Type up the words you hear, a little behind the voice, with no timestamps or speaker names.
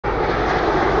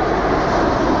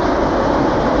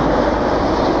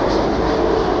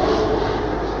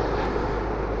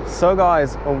So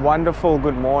guys, a wonderful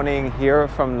good morning here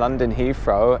from London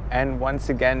Heathrow, and once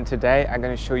again today I'm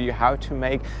going to show you how to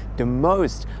make the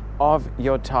most of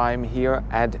your time here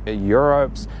at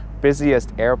Europe's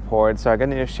busiest airport. So I'm going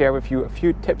to share with you a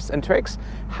few tips and tricks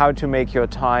how to make your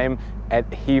time at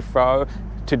Heathrow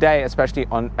today, especially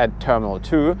at Terminal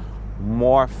 2,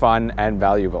 more fun and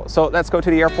valuable. So let's go to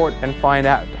the airport and find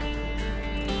out.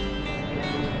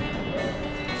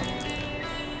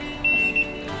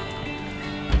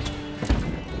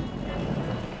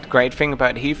 Great thing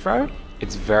about Heathrow,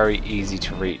 it's very easy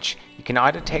to reach. You can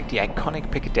either take the iconic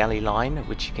Piccadilly line,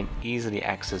 which you can easily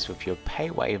access with your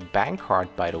PayWave bank card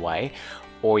by the way,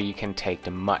 or you can take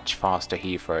the much faster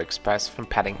Heathrow Express from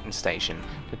Paddington Station.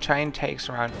 The train takes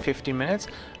around 15 minutes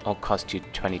and will cost you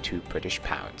 22 British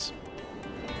pounds.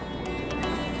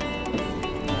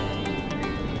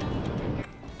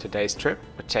 Today's trip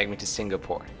will take me to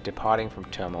Singapore, departing from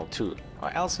Terminal 2,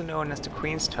 or also known as the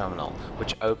Queen's Terminal,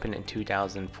 which opened in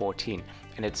 2014,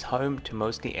 and it's home to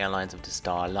mostly airlines of the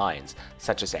Star Alliance,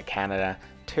 such as Air Canada,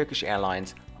 Turkish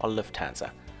Airlines or Lufthansa.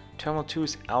 Terminal 2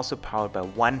 is also powered by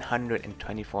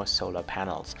 124 solar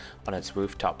panels on its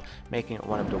rooftop, making it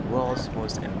one of the world's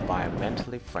most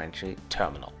environmentally friendly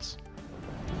terminals.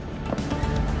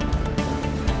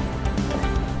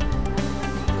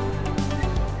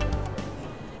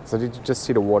 So did you just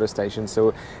see the water station?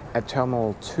 So at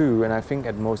Terminal 2, and I think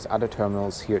at most other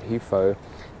terminals here at Heathrow,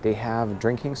 they have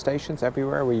drinking stations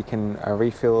everywhere where you can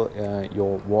refill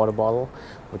your water bottle,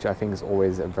 which I think is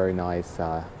always a very nice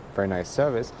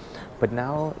service. But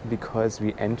now, because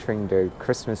we're entering the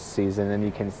Christmas season, and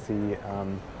you can see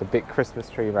the big Christmas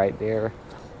tree right there,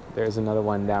 there's another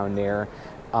one down there.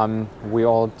 We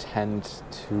all tend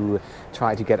to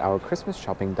try to get our Christmas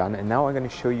shopping done, and now I'm going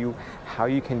to show you how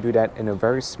you can do that in a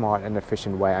very smart and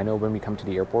efficient way. I know when we come to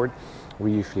the airport,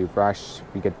 we usually rush,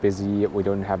 we get busy, we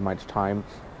don't have much time.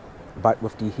 But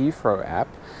with the Heathrow app,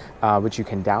 which you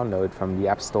can download from the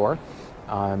App Store,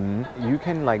 you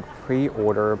can like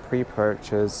pre-order,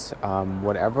 pre-purchase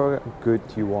whatever good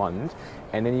you want,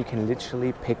 and then you can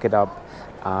literally pick it up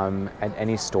at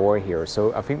any store here.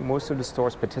 So I think most of the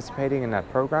stores participating in that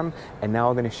program, and now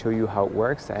I'm going to show you how it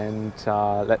works, and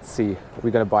let's see,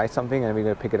 we're going to buy something and we're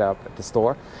going to pick it up at the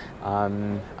store.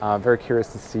 Very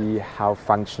curious to see how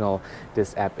functional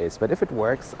this app is, but if it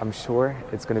works, I'm sure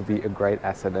it's going to be a great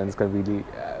asset, and it's going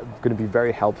to be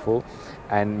very helpful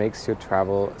and makes your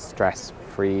travel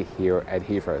stress-free here at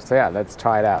Heathrow. So yeah, let's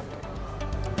try it out.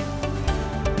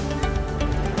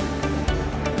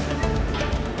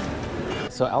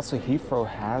 So also Heathrow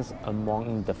has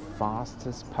among the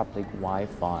fastest public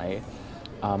Wi-Fi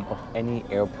of any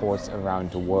airports around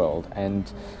the world,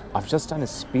 and I've just done a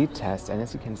speed test, and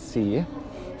as you can see,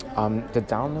 the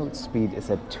download speed is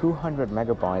at 200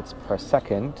 megabytes per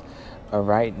second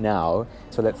right now.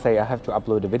 So let's say I have to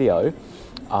upload a video,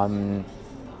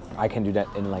 I can do that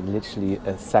in like literally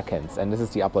seconds, and this is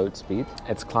the upload speed.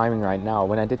 It's climbing right now.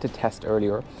 When I did the test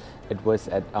earlier, it was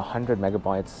at 100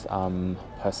 megabytes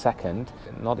per second.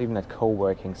 Not even at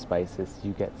co-working spaces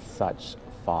you get such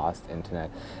fast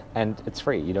internet, and it's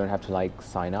free. You don't have to like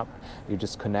sign up. You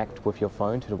just connect with your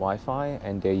phone to the Wi-Fi,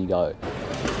 and there you go.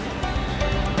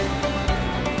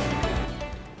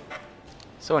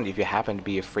 So, and if you happen to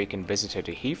be a frequent visitor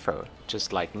to Heathrow,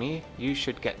 just like me, you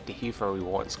should get the Heathrow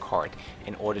Rewards card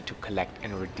in order to collect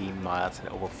and redeem miles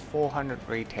at over 400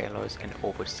 retailers and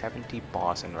over 70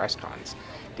 bars and restaurants.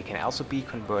 They can also be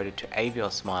converted to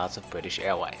Avios miles of British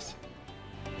Airways.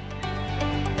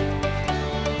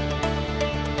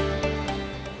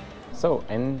 So,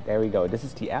 and there we go. This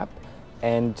is the app,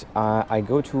 and I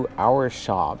go to our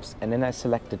shops, and then I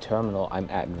select the terminal I'm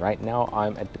at. Right now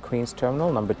I'm at the Queen's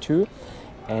Terminal, number 2.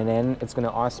 And then it's going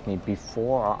to ask me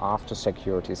before or after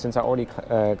security. Since I already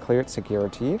cleared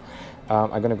security, I'm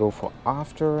going to go for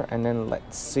after, and then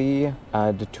let's see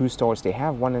the 2 stores they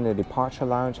have, one in the departure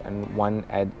lounge and one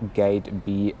at gate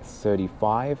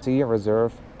B35. See,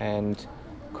 reserve and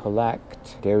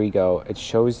collect. There we go. It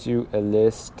shows you a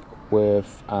list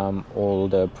with all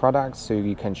the products, so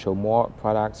you can show more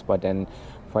products, but then,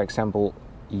 for example,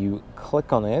 you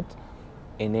click on it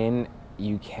and then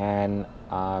you can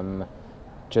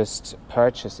just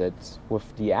purchase it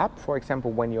with the app. For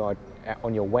example, when you're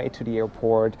on your way to the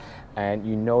airport and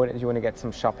you know that you want to get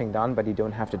some shopping done but you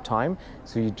don't have the time,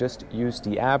 so you just use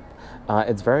the app.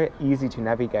 It's very easy to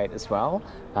navigate as well,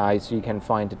 so you can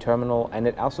find the terminal, and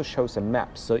it also shows a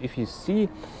map. So if you see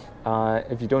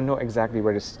If you don't know exactly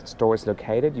where the store is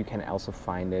located, you can also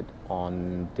find it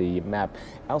on the map.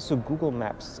 Also, Google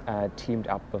Maps teamed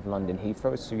up with London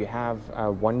Heathrow, so you have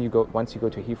once you go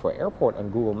to Heathrow Airport on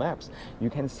Google Maps, you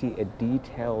can see a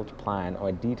detailed plan or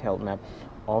a detailed map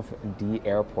of the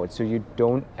airport. So you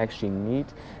don't actually need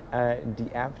the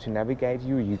app to navigate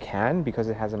you. You can, because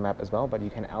it has a map as well, but you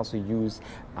can also use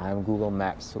Google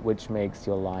Maps, which makes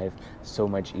your life so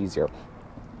much easier.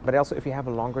 But also, if you have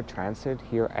a longer transit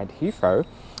here at Heathrow,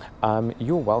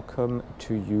 you're welcome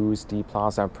to use the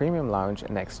Plaza Premium Lounge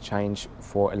in exchange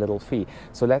for a little fee.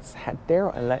 So let's head there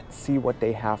and let's see what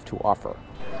they have to offer.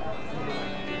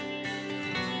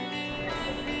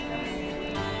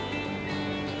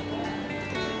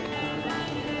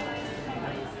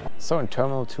 So in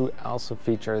Terminal 2 also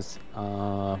features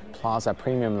Plaza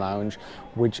Premium Lounge,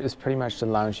 which is pretty much the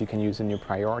lounge you can use in your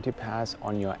Priority Pass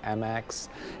on your Amex.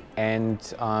 And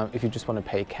if you just want to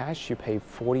pay cash, you pay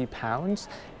 £40,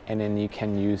 and then you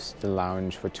can use the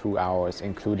lounge for 2 hours,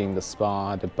 including the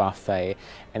spa, the buffet,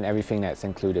 and everything that's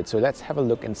included. So let's have a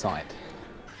look inside.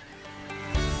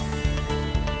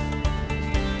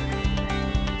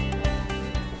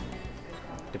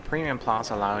 The Premium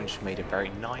Plaza Lounge made a very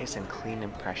nice and clean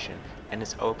impression and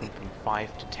is open from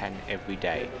 5 to 10 every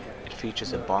day. It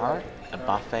features a bar, a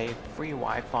buffet, free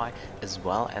Wi-Fi, as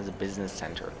well as a business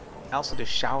center. Also, the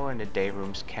shower and the day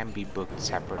rooms can be booked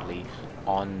separately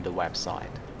on the website.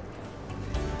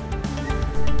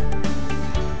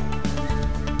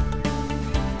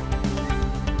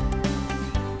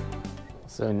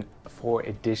 So for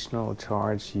additional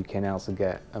charge, you can also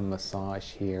get a massage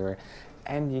here,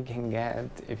 and you can get,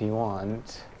 if you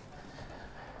want,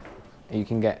 you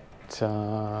can get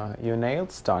your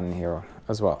nails done here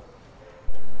as well.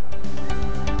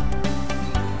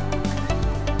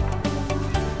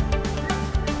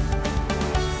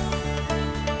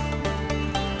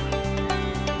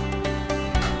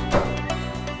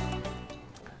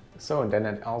 So then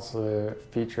it also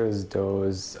features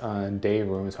those day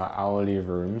rooms or hourly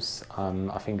rooms.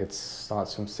 I think it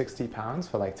starts from £60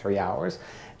 for like 3 hours.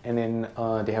 And then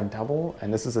they have double,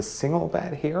 and this is a single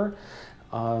bed here.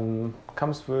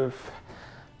 Comes with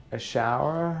a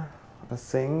shower, a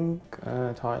sink,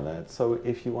 toilet. So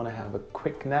if you want to have a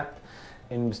quick nap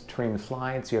in between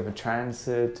flights, you have a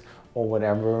transit or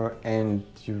whatever, and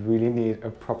you really need a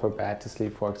proper bed to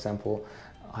sleep, for example,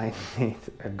 I need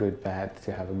a good bed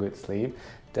to have a good sleep,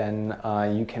 then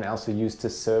you can also use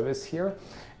this service here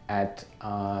at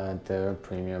the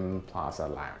Premium Plaza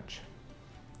Lounge.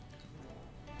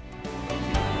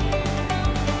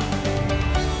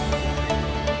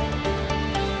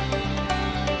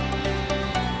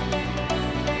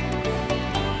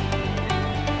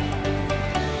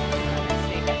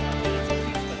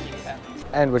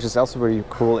 And which is also really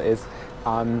cool is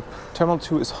Terminal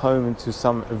 2 is home to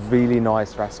some really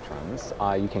nice restaurants.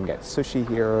 You can get sushi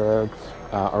here,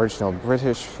 original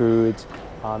British food,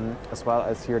 as well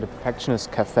as here the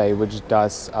Perfectionist Cafe, which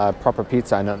does proper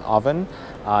pizza in an oven.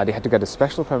 They had to get a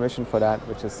special permission for that,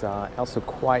 which is also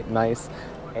quite nice.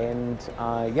 And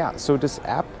yeah, so this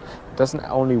app doesn't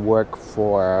only work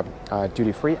for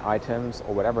duty-free items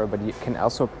or whatever, but you can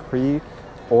also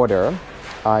pre-order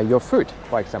your food.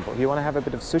 For example, if you want to have a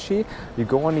bit of sushi, you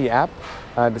go on the app,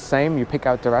 the same, you pick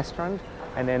out the restaurant,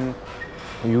 and then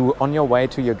you, on your way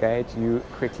to your gate, you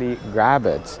quickly grab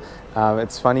it.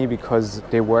 It's funny because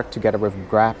they work together with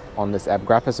Grab on this app.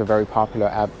 Grab is a very popular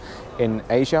app in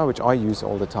Asia, which I use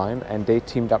all the time, and they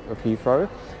teamed up with Heathrow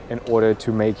in order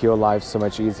to make your life so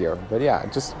much easier. But yeah,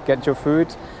 just get your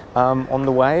food on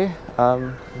the way,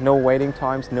 no waiting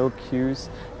times, no queues,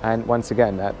 and once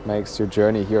again, that makes your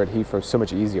journey here at Heathrow so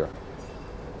much easier.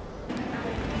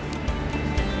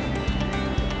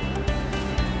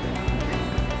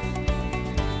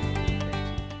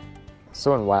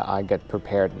 So, and while I get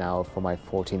prepared now for my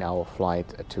 14-hour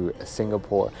flight to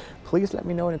Singapore, please let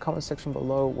me know in the comment section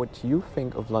below what you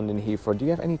think of London Heathrow. Do you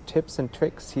have any tips and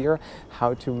tricks here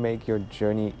how to make your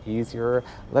journey easier?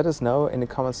 Let us know in the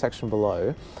comment section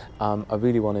below. I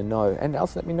really want to know. And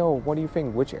also let me know, what do you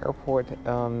think? Which airport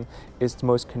is the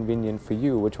most convenient for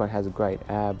you? Which one has a great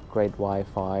app, great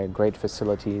Wi-Fi, great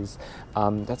facilities?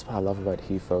 That's what I love about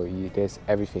Heathrow. There's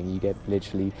everything. You get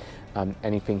literally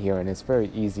anything here, and it's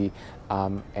very easy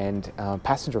and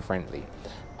passenger friendly.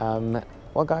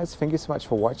 Well guys, thank you so much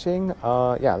for watching.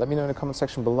 Yeah, let me know in the comment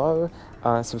section below.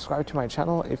 Subscribe to my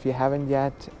channel if you haven't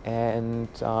yet, and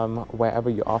wherever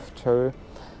you're off to,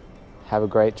 have a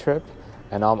great trip.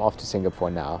 And I'm off to Singapore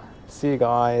now. See you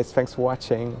guys, thanks for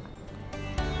watching.